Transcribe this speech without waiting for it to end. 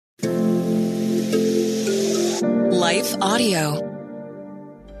Life Audio.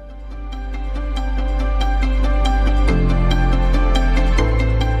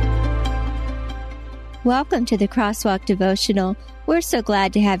 Welcome to the Crosswalk Devotional. We're so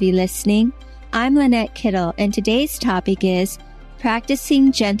glad to have you listening. I'm Lynette Kittle, and today's topic is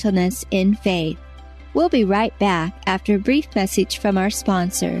Practicing Gentleness in Faith. We'll be right back after a brief message from our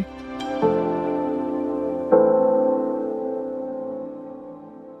sponsor.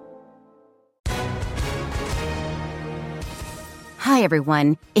 Hi,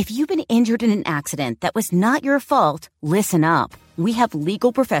 everyone. If you've been injured in an accident that was not your fault, listen up. We have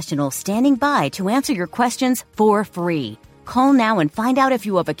legal professionals standing by to answer your questions for free. Call now and find out if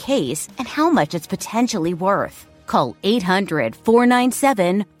you have a case and how much it's potentially worth. Call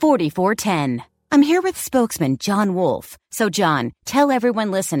 800-497-4410. I'm here with spokesman John Wolf. So, John, tell everyone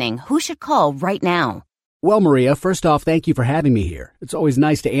listening who should call right now. Well, Maria, first off, thank you for having me here. It's always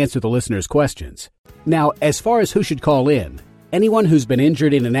nice to answer the listeners' questions. Now, as far as who should call in, anyone who's been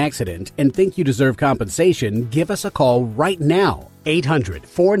injured in an accident and think you deserve compensation, give us a call right now.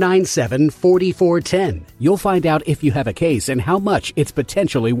 800-497-4410. You'll find out if you have a case and how much it's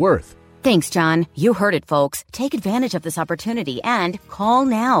potentially worth. Thanks, John. You heard it, folks. Take advantage of this opportunity and call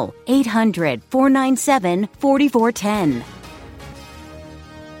now. 800-497-4410.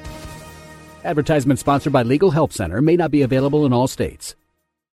 Advertisement sponsored by Legal Help Center. May not be available in all states.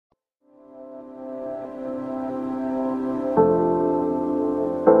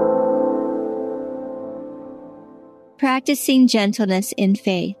 Practicing Gentleness in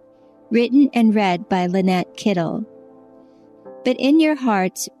Faith, written and read by Lynette Kittle. But in your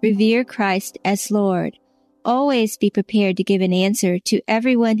hearts, revere Christ as Lord. Always be prepared to give an answer to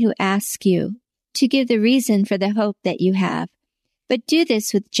everyone who asks you, to give the reason for the hope that you have. But do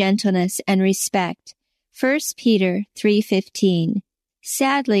this with gentleness and respect. 1 Peter 3:15.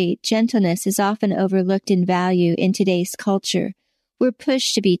 Sadly, gentleness is often overlooked in value in today's culture. We're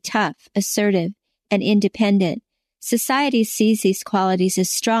pushed to be tough, assertive, and independent. Society sees these qualities as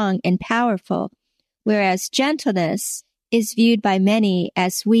strong and powerful, whereas gentleness is viewed by many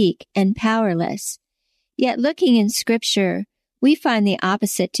as weak and powerless. Yet looking in Scripture, we find the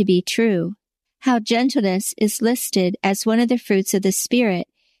opposite to be true. How gentleness is listed as one of the fruits of the Spirit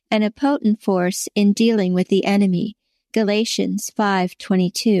and a potent force in dealing with the enemy. Galatians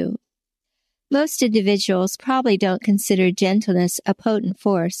 5:22. Most individuals probably don't consider gentleness a potent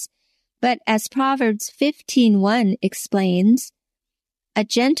force, but as Proverbs 15:1 explains, a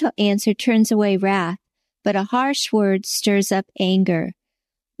gentle answer turns away wrath, but a harsh word stirs up anger.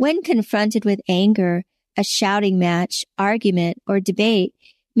 When confronted with anger, a shouting match, argument, or debate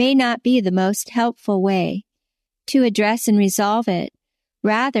may not be the most helpful way to address and resolve it.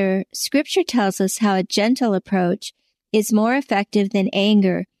 Rather, Scripture tells us how a gentle approach is more effective than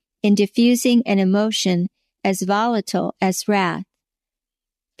anger in diffusing an emotion as volatile as wrath.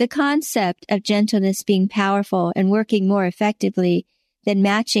 The concept of gentleness being powerful and working more effectively than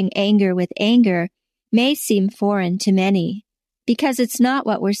matching anger with anger may seem foreign to many, because it's not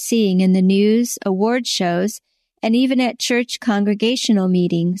what we're seeing in the news, award shows, and even at church congregational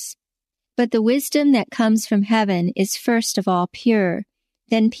meetings. But the wisdom that comes from heaven is first of all pure,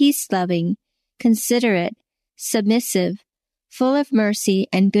 then peace-loving, considerate, submissive, full of mercy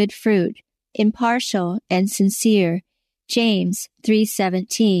and good fruit, impartial and sincere. James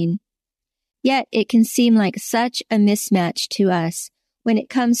 3:17. Yet it can seem like such a mismatch to us when it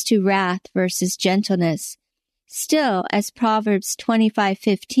comes to wrath versus gentleness. Still, as Proverbs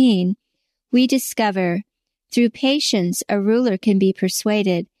 25:15, we discover, through patience a ruler can be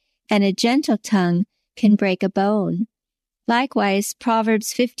persuaded, and a gentle tongue can break a bone. Likewise,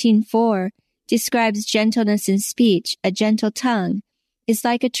 Proverbs 15:4 describes gentleness in speech. A gentle tongue is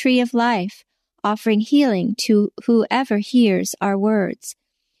like a tree of life, offering healing to whoever hears our words.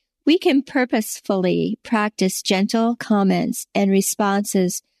 We can purposefully practice gentle comments and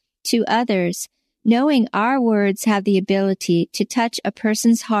responses to others, knowing our words have the ability to touch a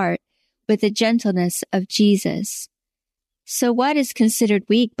person's heart with the gentleness of Jesus. So what is considered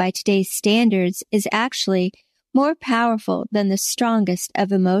weak by today's standards is actually more powerful than the strongest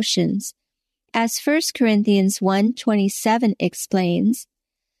of emotions. As 1 Corinthians 1:27 explains,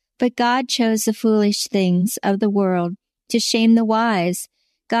 but God chose the foolish things of the world to shame the wise.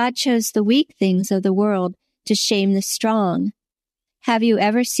 God chose the weak things of the world to shame the strong. Have you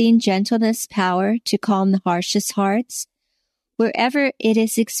ever seen gentleness power to calm the harshest hearts? Wherever it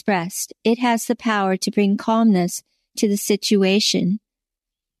is expressed, it has the power to bring calmness to the situation.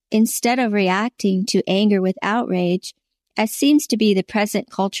 Instead of reacting to anger with outrage, as seems to be the present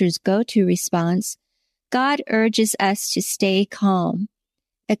culture's go-to response, God urges us to stay calm.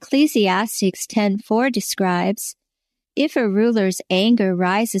 Ecclesiastes 10:4 describes, If a ruler's anger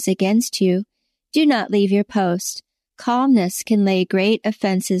rises against you, do not leave your post. Calmness can lay great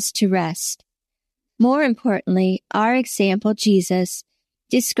offenses to rest. More importantly, our example, Jesus,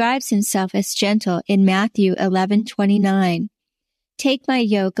 describes himself as gentle in Matthew 11:29. Take my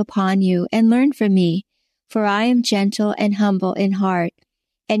yoke upon you and learn from me, for I am gentle and humble in heart,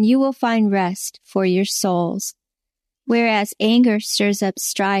 and you will find rest for your souls. Whereas anger stirs up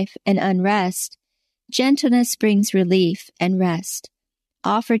strife and unrest, gentleness brings relief and rest,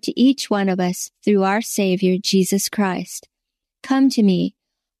 offered to each one of us through our Savior, Jesus Christ. Come to me,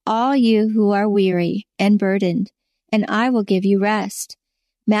 all you who are weary and burdened, and I will give you rest.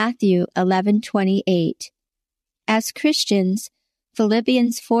 Matthew 11:28. As Christians,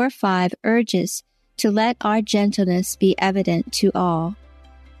 Philippians 4:5 urges to let our gentleness be evident to all.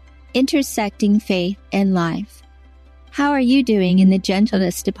 Intersecting faith and life. How are you doing in the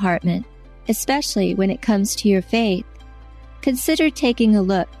gentleness department, especially when it comes to your faith? Consider taking a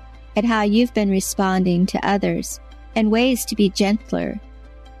look at how you've been responding to others and ways to be gentler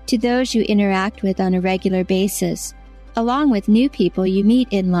to those you interact with on a regular basis, along with new people you meet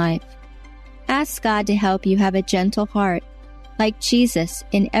in life. Ask God to help you have a gentle heart, like Jesus,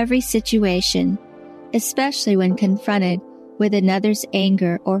 in every situation, especially when confronted with another's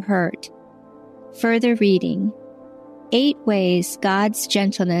anger or hurt. Further reading. 8 ways God's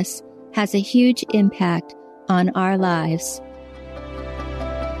gentleness has a huge impact on our lives.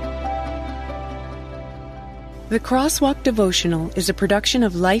 The Crosswalk Devotional is a production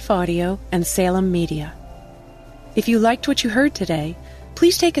of Life Audio and Salem Media. If you liked what you heard today,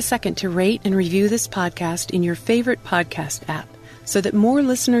 please take a second to rate and review this podcast in your favorite podcast app so that more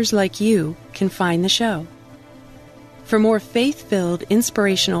listeners like you can find the show. For more faith-filled,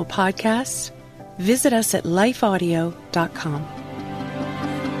 inspirational podcasts, visit us at lifeaudio.com.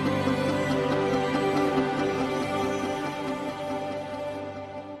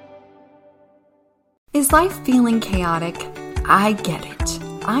 Is life feeling chaotic? I get it.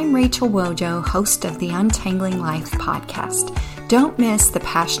 I'm Rachel Wojo, host of the Untangling Life podcast. Don't miss the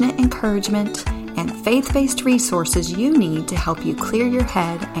passionate encouragement and faith-based resources you need to help you clear your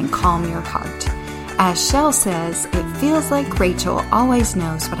head and calm your heart. As Shell says, it feels like Rachel always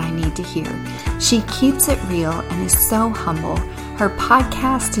knows what I need to hear. She keeps it real and is so humble. Her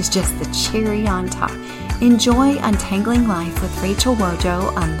podcast is just the cherry on top. Enjoy Untangling Life with Rachel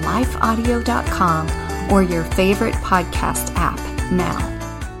Wojo on lifeaudio.com or your favorite podcast app now.